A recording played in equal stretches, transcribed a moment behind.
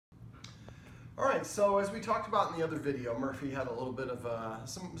All right, so as we talked about in the other video, Murphy had a little bit of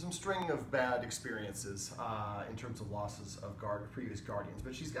some string of bad experiences in terms of losses of previous guardians,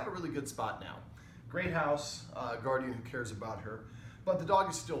 but she's got a really good spot now. Great house, guardian who cares about her, but the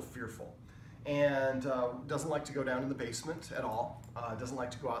dog is still fearful and doesn't like to go down in the basement at all, doesn't like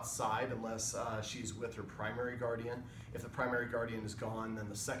to go outside unless she's with her primary guardian. If the primary guardian is gone, then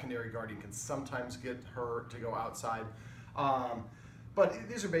the secondary guardian can sometimes get her to go outside. But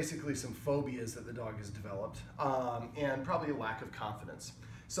these are basically some phobias that the dog has developed and probably a lack of confidence.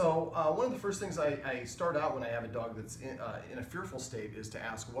 So one of the first things I start out when I have a dog that's in a fearful state is to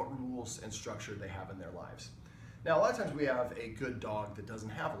ask what rules and structure they have in their lives. Now, a lot of times we have a good dog that doesn't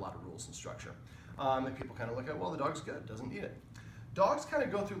have a lot of rules and structure. And people kind of look at, well, the dog's good, doesn't need it. Dogs kind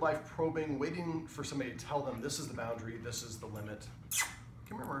of go through life probing, waiting for somebody to tell them this is the boundary, this is the limit.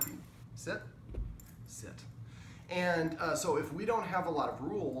 Come here, Murphy. Sit. Sit. And so if we don't have a lot of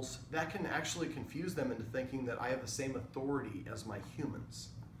rules, that can actually confuse them into thinking that I have the same authority as my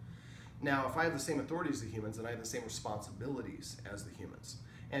humans. Now, if I have the same authority as the humans, then I have the same responsibilities as the humans.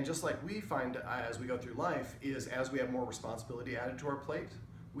 And just like we find as we go through life, is as we have more responsibility added to our plate,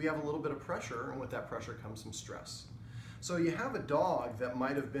 we have a little bit of pressure, and with that pressure comes some stress. So you have a dog that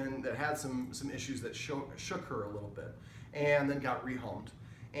might have been, that had some issues that shook her a little bit, and then got rehomed.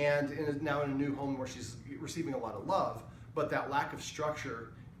 And is now in a new home where she's receiving a lot of love, but that lack of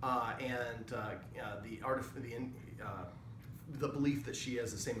structure and the belief that she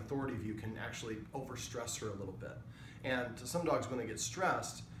has the same authority view can actually overstress her a little bit. And to some dogs, when they get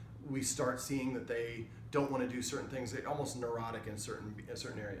stressed, we start seeing that they don't want to do certain things. They're almost neurotic in certain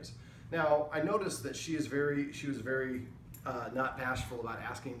areas. Now, I noticed that she was very not bashful about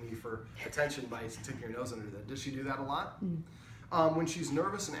asking me for attention by sticking her nose under that. Does she do that a lot? Mm. When she's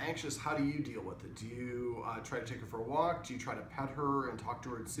nervous and anxious, how do you deal with it? Do you try to take her for a walk? Do you try to pet her and talk to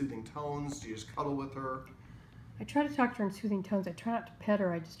her in soothing tones? Do you just cuddle with her? I try to talk to her in soothing tones. I try not to pet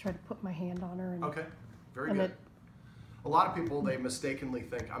her. I just try to put my hand on her. And, okay, very good. A lot of people, they mistakenly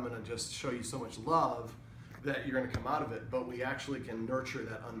think, I'm going to just show you so much love that you're going to come out of it, but we actually can nurture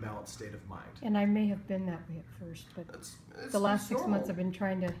that unbalanced state of mind. And I may have been that way at first, but the last 6 months I've been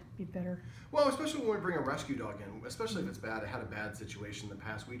trying to be better. Well, especially when we bring a rescue dog in, especially if it's bad, I had a bad situation in the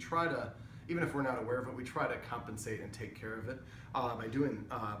past, we try to, even if we're not aware of it, we try to compensate and take care of it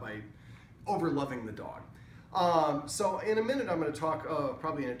by over-loving the dog. So in a minute, I'm going to talk,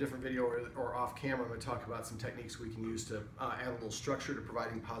 probably in a different video or off camera, I'm going to talk about some techniques we can use to add a little structure to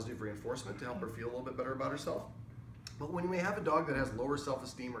providing positive reinforcement to help her feel a little bit better about herself. But when we have a dog that has lower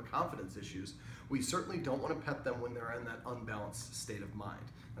self-esteem or confidence issues, we certainly don't want to pet them when they're in that unbalanced state of mind.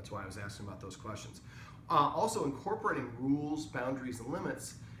 That's why I was asking about those questions. Also, incorporating rules, boundaries, and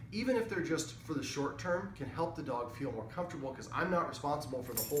limits, even if they're just for the short term, can help the dog feel more comfortable because I'm not responsible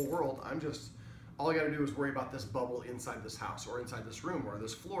for the whole world. All I got to do is worry about this bubble inside this house or inside this room or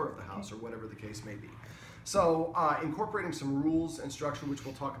this floor of the house or whatever the case may be. So incorporating some rules and structure, which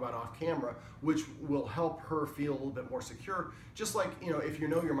we'll talk about off camera, which will help her feel a little bit more secure. Just like, you know, if you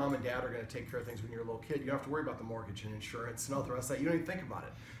know your mom and dad are going to take care of things when you're a little kid, you don't have to worry about the mortgage and insurance and all the rest of that. You don't even think about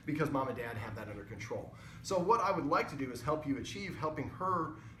it because mom and dad have that under control. So what I would like to do is help you achieve helping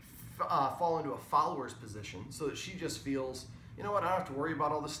her fall into a follower's position so that she just feels, you know what, I don't have to worry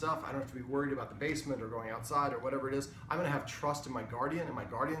about all this stuff. I don't have to be worried about the basement or going outside or whatever it is. I'm going to have trust in my guardian, and my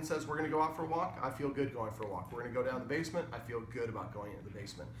guardian says we're going to go out for a walk. I feel good going for a walk. We're going to go down the basement. I feel good about going into the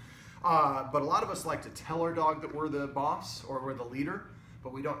basement. But a lot of us like to tell our dog that we're the boss or we're the leader,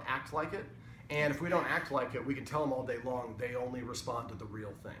 but we don't act like it. And if we don't act like it, we can tell them all day long they only respond to the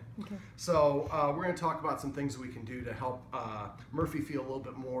real thing. Okay. So we're going to talk about some things we can do to help Murphy feel a little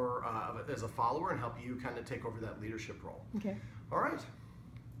bit more as a follower and help you kind of take over that leadership role. Okay. All right.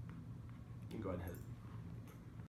 You can go ahead and hit it.